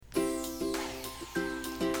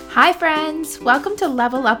Hi friends, welcome to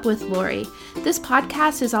Level Up with Lori. This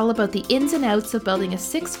podcast is all about the ins and outs of building a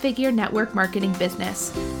six-figure network marketing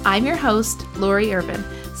business. I'm your host, Lori Irvin,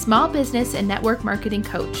 small business and network marketing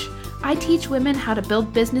coach. I teach women how to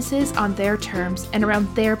build businesses on their terms and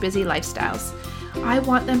around their busy lifestyles. I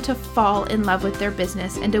want them to fall in love with their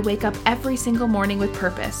business and to wake up every single morning with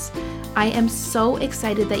purpose. I am so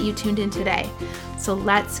excited that you tuned in today. So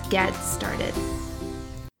let's get started.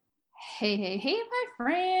 Hey, my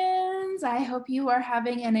friends. I hope you are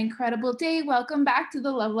having an incredible day. Welcome back to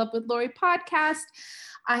the Level Up with Lori podcast.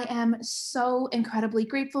 I am so incredibly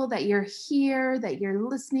grateful that you're here, that you're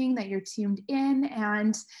listening, that you're tuned in.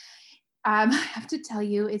 And I have to tell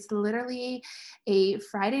you, it's literally a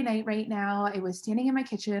Friday night right now. I was standing in my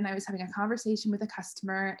kitchen. I was having a conversation with a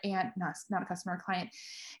customer and not a customer, a client.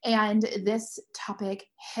 And this topic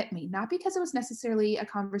hit me, not because it was necessarily a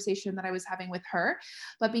conversation that I was having with her,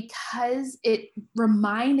 but because it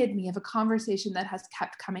reminded me of a conversation that has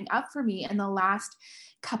kept coming up for me in the last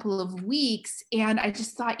couple of weeks. And I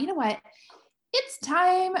just thought, you know what? It's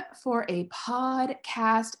time for a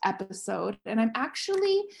podcast episode, and I'm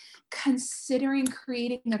actually considering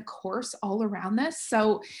creating a course all around this.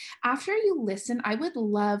 So after you listen, I would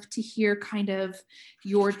love to hear kind of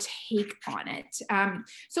your take on it.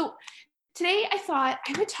 So today I thought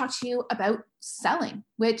I would talk to you about selling,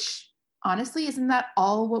 which honestly, isn't that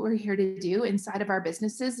all what we're here to do inside of our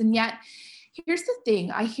businesses? And yet, here's the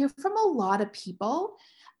thing. I hear from a lot of people,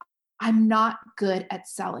 I'm not good at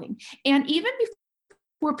selling. And even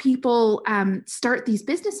before people start these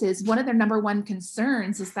businesses, one of their number one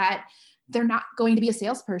concerns is that they're not going to be a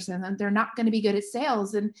salesperson and they're not going to be good at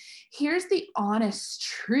sales. And here's the honest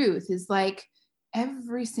truth is like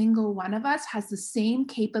every single one of us has the same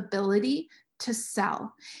capability to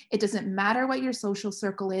sell. It doesn't matter what your social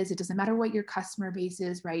circle is. It doesn't matter what your customer base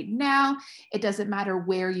is right now. It doesn't matter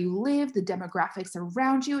where you live, the demographics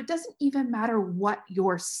around you. It doesn't even matter what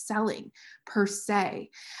you're selling per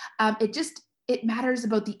se. It matters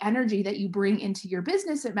about the energy that you bring into your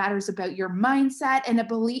business. It matters about your mindset, and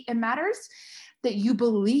it matters that you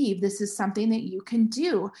believe this is something that you can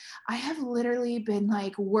do. I have literally been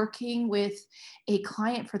like working with a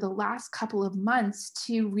client for the last couple of months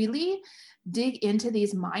to really dig into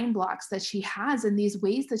these mind blocks that she has and these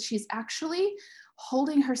ways that she's actually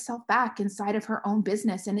holding herself back inside of her own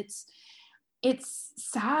business. And it's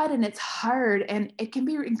sad and it's hard and it can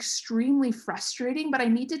be extremely frustrating, but I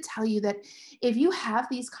need to tell you that if you have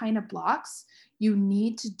these kind of blocks, you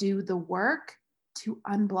need to do the work to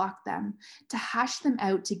unblock them, to hash them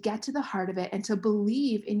out, to get to the heart of it, and to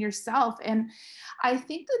believe in yourself. And I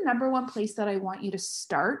think the number one place that I want you to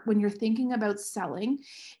start when you're thinking about selling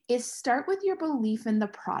is start with your belief in the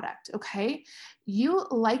product, okay? You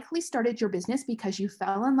likely started your business because you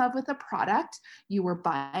fell in love with a product, you were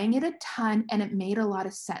buying it a ton, and it made a lot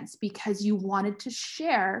of sense because you wanted to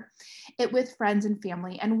share it with friends and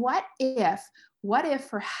family. And what if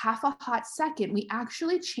for half a hot second, we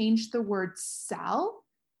actually changed the word sell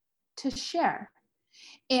to share?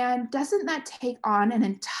 And doesn't that take on an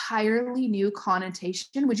entirely new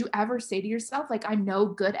connotation? Would you ever say to yourself, like, I'm no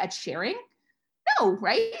good at sharing? No,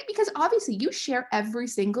 right? Because obviously you share every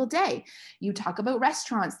single day. You talk about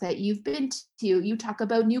restaurants that you've been to. You talk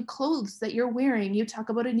about new clothes that you're wearing. You talk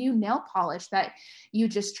about a new nail polish that you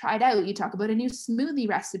just tried out. You talk about a new smoothie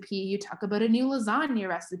recipe. You talk about a new lasagna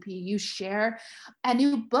recipe. You share a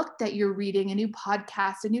new book that you're reading, a new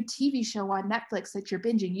podcast, a new TV show on Netflix that you're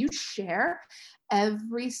binging. You share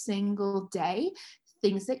every single day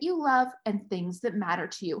things that you love and things that matter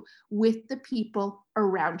to you with the people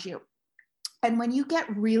around you. And when you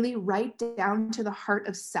get really right down to the heart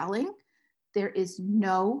of selling, there is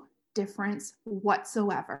no difference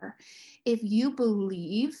whatsoever. If you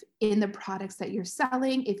believe in the products that you're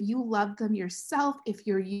selling, if you love them yourself, if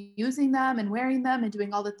you're using them and wearing them and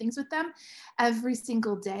doing all the things with them every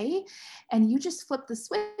single day, and you just flip the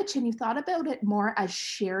switch and you thought about it more as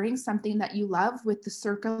sharing something that you love with the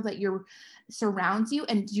circle that surrounds you,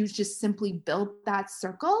 and you just simply build that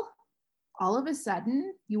circle, all of a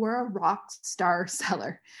sudden you are a rock star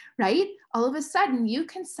seller, right? All of a sudden you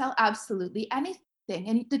can sell absolutely anything.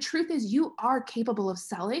 And the truth is you are capable of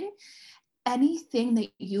selling anything that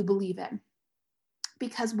you believe in,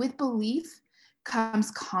 because with belief comes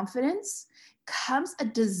confidence, comes a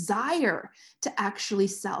desire to actually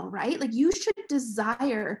sell, right? Like you should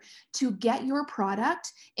desire to get your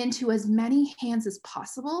product into as many hands as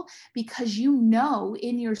possible, because you know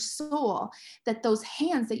in your soul that those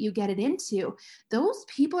hands that you get it into, those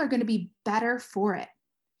people are going to be better for it.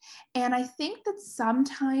 And I think that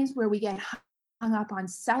sometimes where we get up on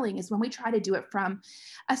selling is when we try to do it from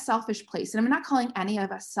a selfish place. And I'm not calling any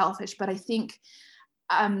of us selfish, but I think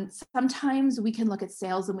sometimes we can look at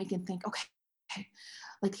sales and we can think, okay,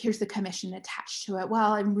 like here's the commission attached to it.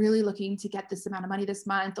 Well, I'm really looking to get this amount of money this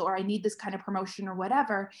month, or I need this kind of promotion or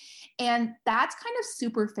whatever. And that's kind of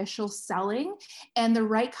superficial selling. And the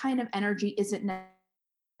right kind of energy isn't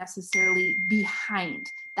necessarily behind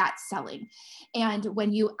that selling. And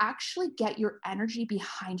when you actually get your energy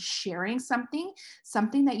behind sharing something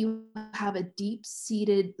that you have a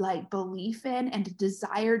deep-seated like belief in and a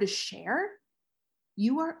desire to share,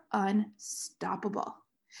 you are unstoppable.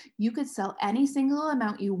 You could sell any single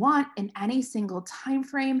amount you want in any single time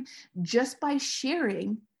frame just by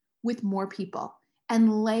sharing with more people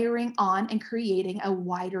and layering on and creating a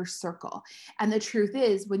wider circle. And the truth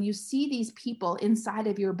is, when you see these people inside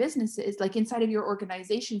of your businesses, like inside of your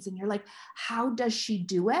organizations, and you're like, how does she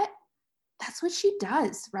do it? That's what she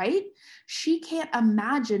does, right? She can't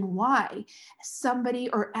imagine why somebody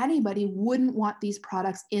or anybody wouldn't want these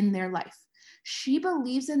products in their life. She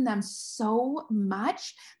believes in them so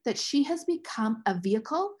much that she has become a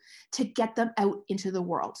vehicle to get them out into the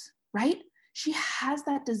world, right? She has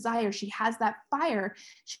that desire. She has that fire.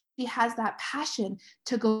 She has that passion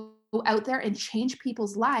to go out there and change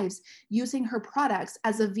people's lives using her products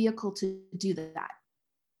as a vehicle to do that.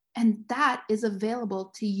 And that is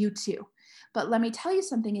available to you too. But let me tell you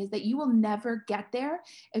something is that you will never get there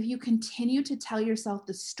if you continue to tell yourself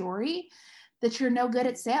the story that you're no good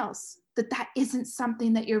at sales, that isn't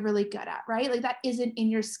something that you're really good at, right? Like that isn't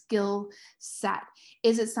in your skill set.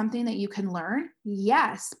 Is it something that you can learn?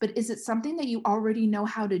 Yes. But is it something that you already know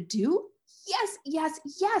how to do? Yes, yes,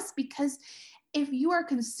 yes. Because if you are a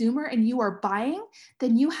consumer and you are buying,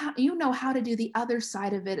 then you know how to do the other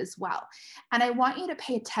side of it as well. And I want you to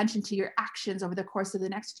pay attention to your actions over the course of the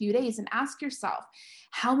next few days and ask yourself,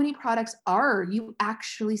 how many products are you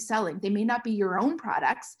actually selling? They may not be your own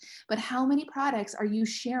products, but how many products are you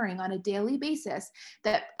sharing on a daily basis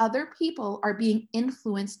that other people are being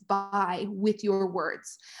influenced by with your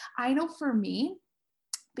words? I know for me,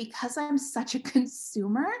 because I'm such a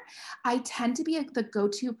consumer, I tend to be the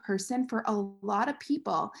go-to person for a lot of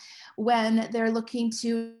people when they're looking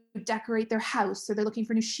to decorate their house, or they're looking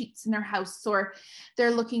for new sheets in their house, or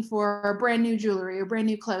they're looking for brand new jewelry or brand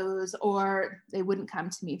new clothes, or they wouldn't come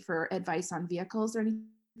to me for advice on vehicles or anything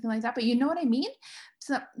like that. But you know what I mean?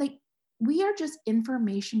 So like, we are just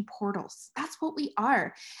information portals. That's what we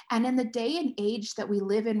are. And in the day and age that we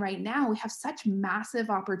live in right now, we have such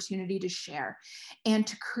massive opportunity to share and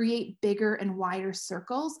to create bigger and wider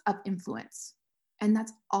circles of influence. And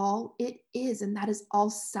that's all it is. And that is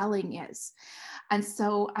all selling is. And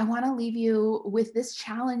so I want to leave you with this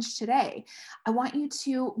challenge today. I want you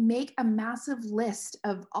to make a massive list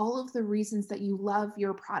of all of the reasons that you love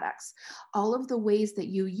your products, all of the ways that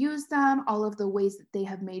you use them, all of the ways that they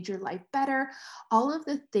have made your life better, all of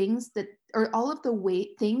the things that, or all of the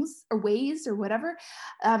ways or whatever,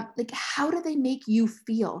 like how do they make you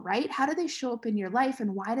feel, right? How do they show up in your life,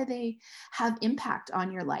 and why do they have impact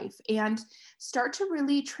on your life? And start to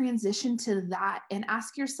really transition to that and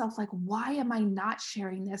ask yourself, like, why am I not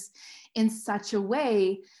sharing this in such a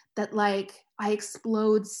way that like I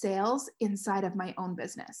explode sales inside of my own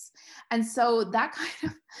business? And so that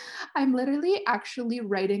kind of, I'm literally actually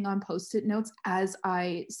writing on Post-it notes as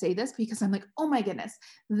I say this, because I'm like, oh my goodness,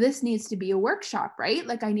 this needs to be a workshop, right?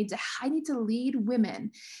 Like I need to lead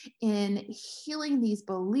women in healing these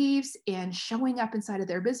beliefs and showing up inside of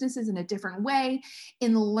their businesses in a different way,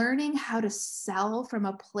 in learning how to sell from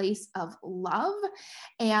a place of love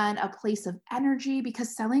and a place of energy,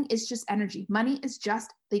 because selling is just energy. Money is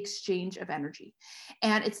just the exchange of energy.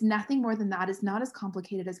 And it's nothing more than that. It's not as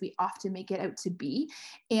complicated as we often make it out to be.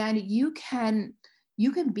 And you can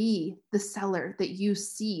be the seller that you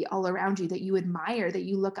see all around you, that you admire, that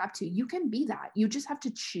you look up to. You can be that. You just have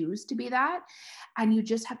to choose to be that. And you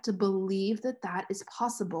just have to believe that that is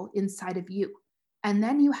possible inside of you. And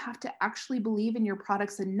then you have to actually believe in your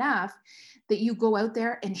products enough that you go out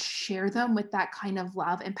there and share them with that kind of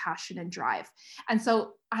love and passion and drive. And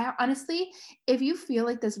so I honestly, if you feel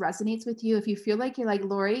like this resonates with you, if you feel like you're like,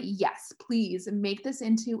 Lori, yes, please make this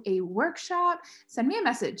into a workshop, send me a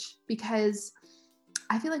message, because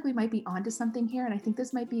I feel like we might be onto something here. And I think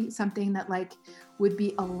this might be something that like would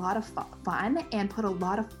be a lot of fun and put a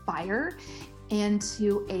lot of fire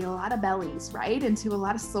into a lot of bellies, right? Into a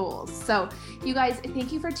lot of souls. So you guys,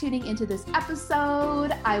 thank you for tuning into this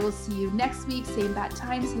episode. I will see you next week, same bat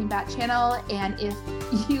time, same bat channel. And if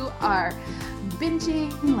you are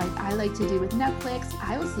binging like I like to do with Netflix,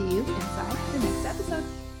 I will see you inside the next episode.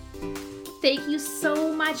 Thank you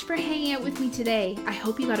so much for hanging out with me today. I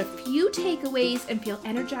hope you got a few takeaways and feel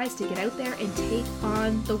energized to get out there and take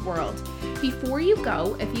on the world. Before you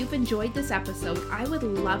go, if you've enjoyed this episode, I would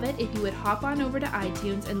love it if you would hop on over to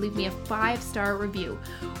iTunes and leave me a 5-star review.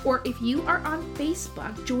 Or if you are on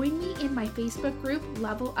Facebook, join me in my Facebook group,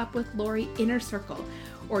 Level Up with Lori Inner Circle.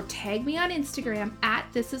 Or tag me on Instagram at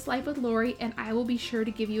This Is Life with Lori, and I will be sure to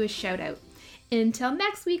give you a shout out. Until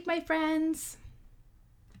next week, my friends.